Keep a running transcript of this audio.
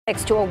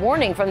Next to a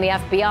warning from the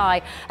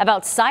FBI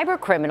about cyber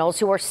criminals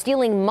who are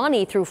stealing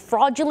money through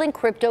fraudulent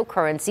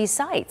cryptocurrency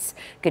sites.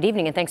 Good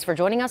evening and thanks for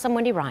joining us. I'm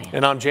Wendy Ryan.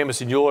 And I'm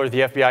Jamison Euler. The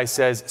FBI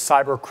says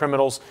cyber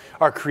criminals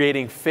are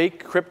creating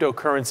fake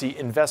cryptocurrency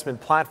investment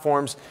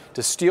platforms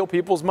to steal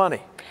people's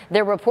money.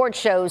 Their report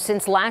shows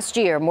since last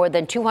year, more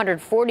than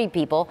 240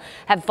 people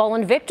have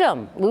fallen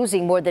victim,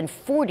 losing more than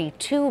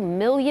 $42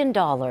 million.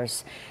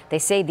 They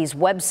say these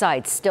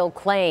websites still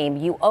claim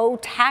you owe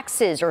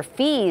taxes or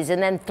fees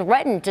and then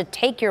threaten to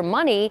take your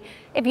money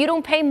if you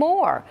don't pay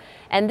more.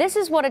 And this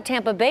is what a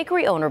Tampa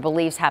bakery owner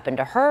believes happened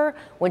to her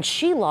when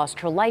she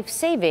lost her life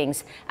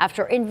savings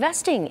after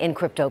investing in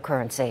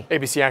cryptocurrency.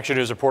 ABC Action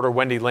News reporter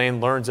Wendy Lane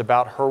learns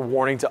about her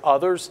warning to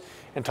others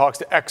and talks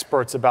to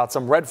experts about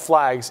some red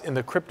flags in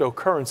the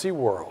cryptocurrency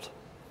world.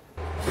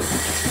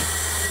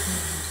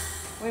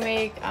 We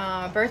make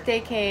birthday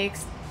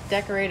cakes,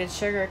 decorated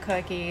sugar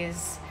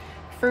cookies,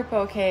 fruit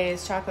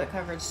bouquets,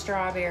 chocolate-covered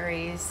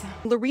strawberries.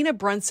 Lorena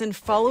Brunson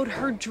followed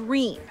her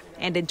dream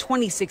and in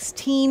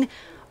 2016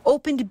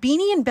 opened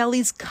Beanie and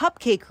Belly's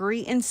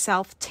Cupcakery in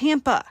South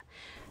Tampa.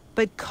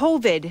 But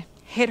COVID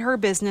hit her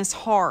business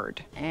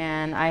hard.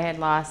 And I had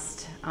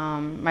lost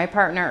my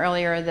partner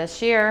earlier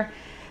this year.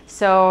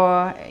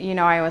 So, you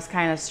know, I was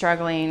kind of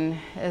struggling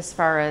as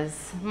far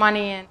as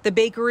money. The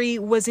bakery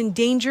was in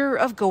danger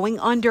of going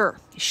under.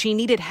 She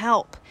needed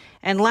help.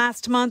 And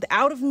last month,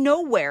 out of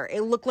nowhere,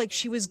 it looked like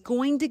she was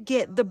going to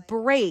get the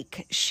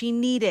break she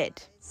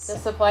needed. The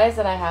supplies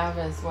that I have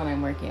is what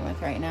I'm working with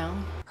right now.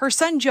 Her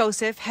son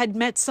Joseph had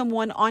met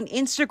someone on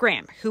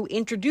Instagram who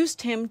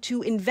introduced him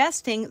to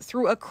investing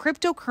through a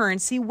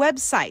cryptocurrency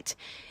website.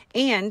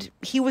 And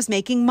he was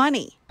making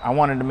money. I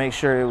wanted to make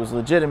sure it was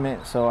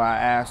legitimate, so I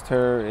asked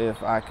her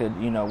if I could,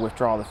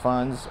 withdraw the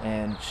funds,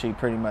 and she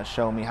pretty much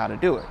showed me how to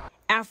do it.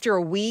 After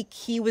a week,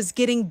 he was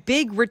getting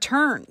big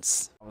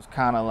returns. I was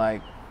kind of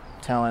like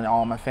telling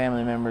all my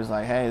family members,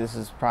 like, hey, this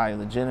is probably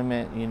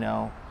legitimate,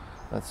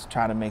 let's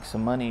try to make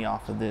some money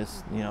off of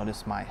this,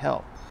 this might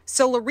help.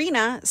 So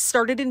Lorena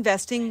started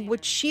investing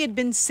what she had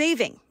been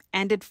saving,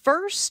 and at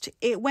first,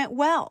 it went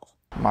well.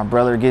 My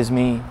brother gives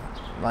me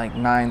like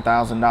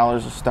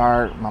 $9,000 to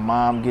start. My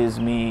mom gives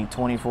me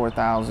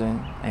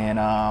 $24,000, and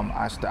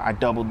I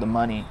doubled the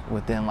money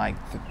within like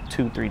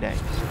 2-3 days.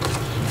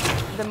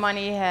 The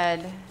money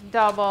had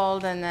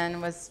doubled and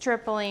then was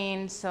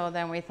tripling. So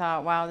then we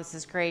thought, wow, this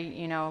is great.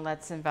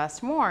 Let's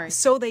invest more.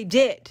 So they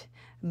did.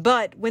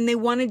 But when they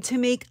wanted to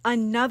make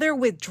another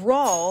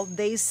withdrawal,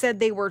 they said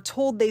they were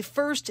told they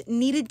first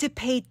needed to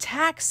pay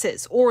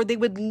taxes or they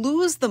would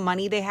lose the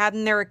money they had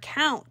in their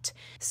account.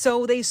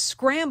 So they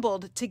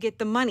scrambled to get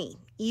the money,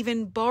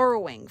 even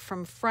borrowing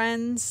from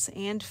friends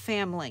and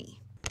family.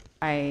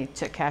 I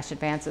took cash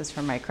advances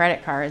from my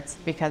credit cards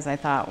because I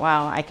thought,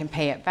 wow, I can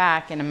pay it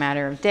back in a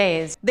matter of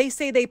days. They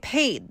say they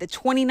paid the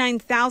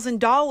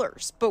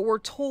 $29,000, but were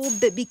told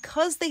that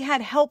because they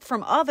had help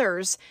from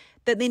others,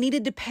 that they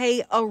needed to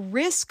pay a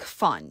risk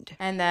fund.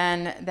 And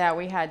then that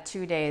we had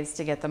 2 days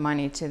to get the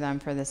money to them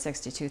for the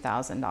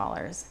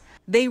 $62,000.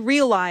 They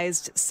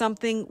realized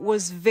something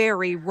was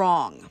very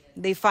wrong.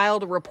 They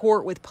filed a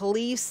report with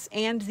police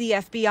and the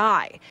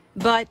FBI,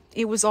 but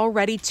it was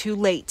already too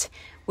late.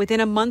 Within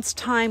a month's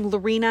time,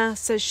 Lorena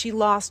says she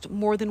lost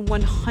more than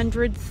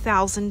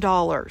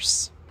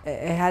 $100,000.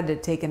 It had to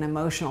take an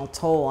emotional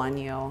toll on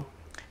you.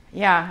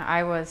 Yeah,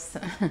 I was...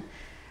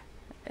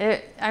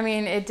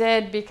 It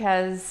did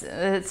because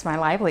it's my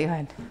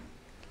livelihood.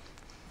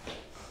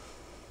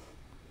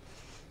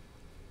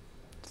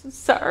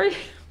 Sorry.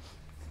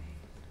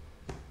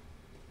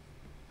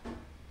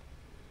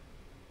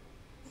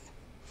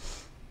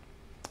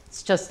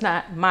 It's just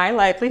not my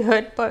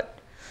livelihood, but,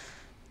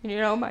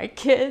 my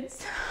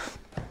kids,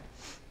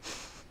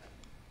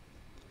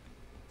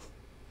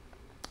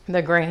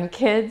 the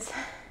grandkids,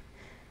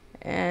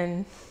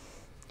 and,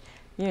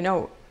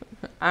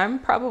 I'm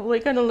probably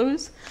going to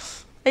lose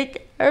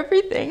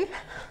everything.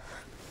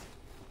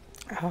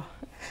 Oh.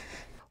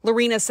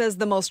 Lorena says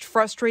the most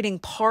frustrating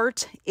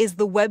part is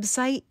the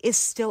website is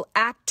still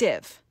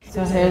active.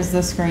 So here's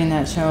the screen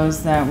that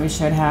shows that we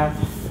should have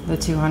the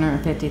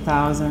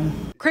 $250,000.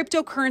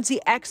 Cryptocurrency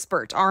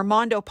expert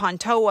Armando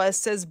Pantoa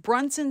says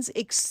Brunson's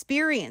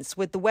experience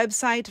with the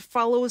website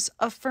follows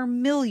a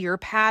familiar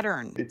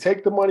pattern. They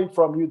take the money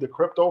from you, the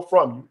crypto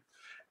from you,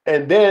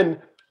 and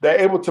then they're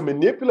able to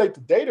manipulate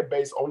the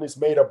database on this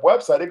made-up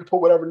website. They can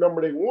put whatever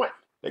number they want.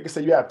 They can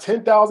say you have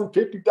 10,000,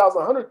 50,000,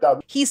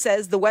 100,000. He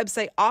says the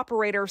website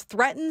operator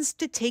threatens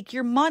to take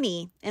your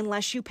money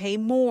unless you pay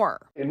more.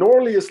 And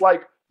normally it's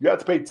like you have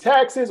to pay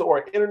taxes or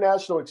an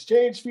international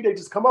exchange fee. They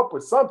just come up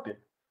with something.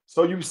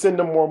 So you send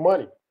them more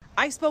money.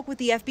 I spoke with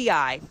the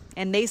FBI,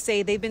 and they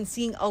say they've been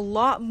seeing a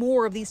lot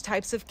more of these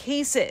types of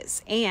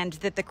cases and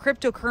that the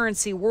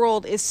cryptocurrency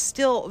world is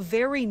still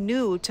very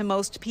new to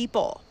most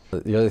people.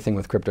 The other thing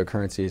with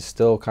cryptocurrency is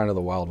still kind of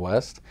the Wild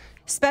West.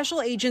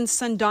 Special Agents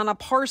Sundana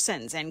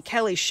Parsons and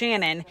Kelly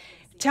Shannon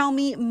tell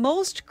me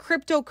most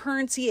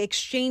cryptocurrency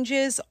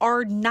exchanges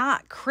are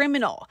not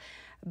criminal.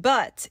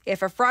 But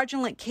if a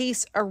fraudulent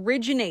case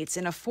originates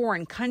in a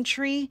foreign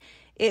country,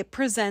 it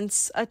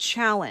presents a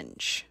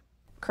challenge.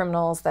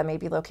 Criminals that may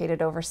be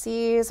located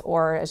overseas,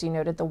 or as you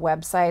noted, the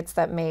websites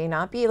that may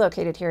not be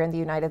located here in the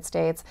United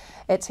States.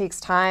 It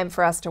takes time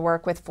for us to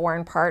work with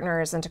foreign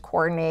partners and to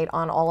coordinate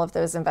on all of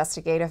those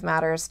investigative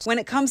matters. When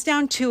it comes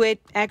down to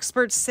it,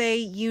 experts say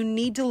you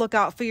need to look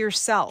out for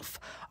yourself.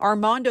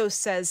 Armando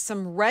says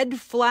some red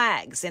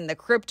flags in the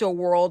crypto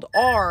world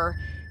are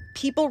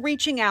people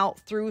reaching out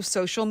through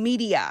social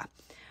media.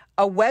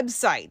 A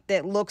website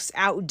that looks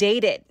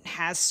outdated,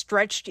 has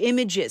stretched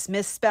images,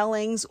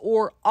 misspellings,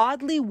 or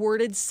oddly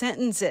worded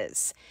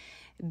sentences.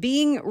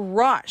 Being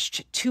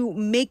rushed to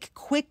make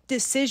quick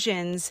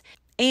decisions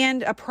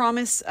and a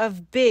promise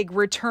of big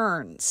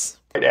returns.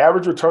 The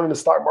average return in the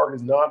stock market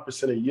is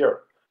 9% a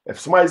year. If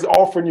somebody's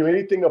offering you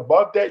anything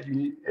above that, you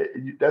need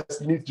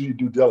to do your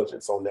due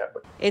diligence on that.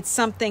 It's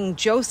something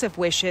Joseph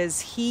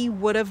wishes he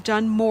would have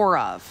done more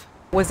of.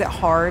 Was it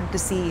hard to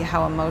see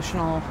how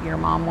emotional your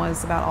mom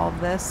was about all of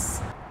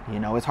this? You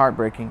know, it's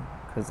heartbreaking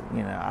because,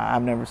 you know,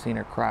 I've never seen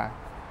her cry,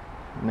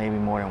 maybe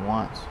more than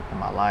once in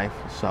my life.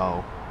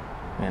 So,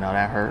 you know,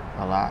 that hurt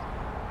a lot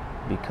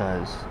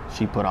because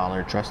she put all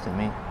her trust in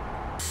me.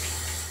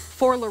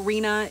 For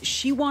Lorena,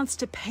 she wants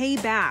to pay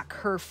back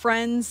her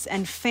friends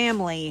and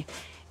family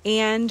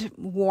and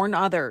warn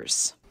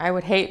others. I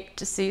would hate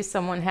to see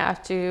someone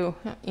have to,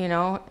 you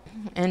know,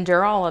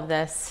 endure all of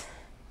this.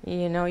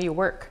 You know, you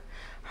work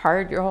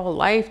hard your whole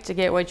life to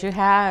get what you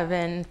have,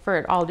 and for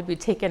it all to be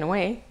taken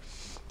away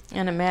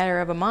in a matter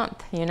of a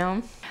month, you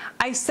know?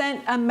 I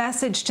sent a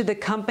message to the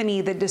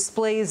company that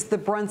displays the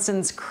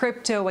Brunson's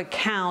crypto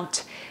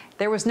account.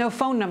 There was no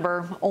phone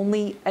number,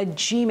 only a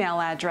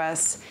Gmail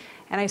address,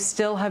 and I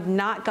still have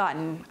not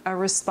gotten a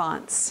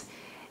response.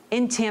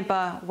 In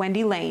Tampa,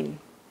 Wendy Lane,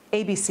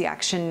 ABC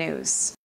Action News.